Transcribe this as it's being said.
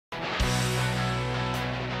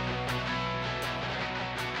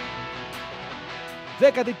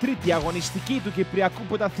13η αγωνιστική του Κυπριακού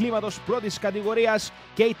Πρωταθλήματος πρώτης κατηγορίας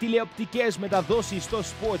και οι τηλεοπτικές μεταδόσεις στο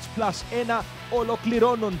Sports Plus 1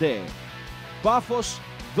 ολοκληρώνονται. Πάφος,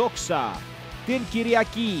 Δόξα, την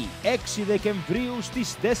Κυριακή 6 Δεκεμβρίου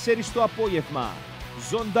στις 4 το απόγευμα.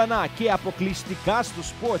 Ζωντανά και αποκλειστικά στο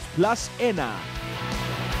Sports Plus 1.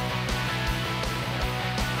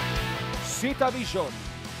 Sita Vision.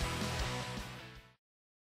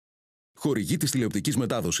 Χορηγή της τηλεοπτικής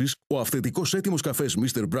μετάδοσης, ο αυθεντικός έτοιμος καφές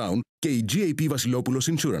Mr. Brown και η GAP Βασιλόπουλος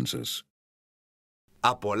Insurances.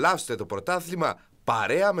 Απολαύστε το πρωτάθλημα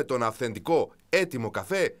παρέα με τον αυθεντικό έτοιμο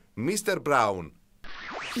καφέ Mr. Brown.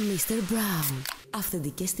 Mr. Brown.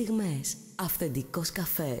 Αυθεντικές στιγμές. Αυθεντικός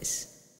καφές.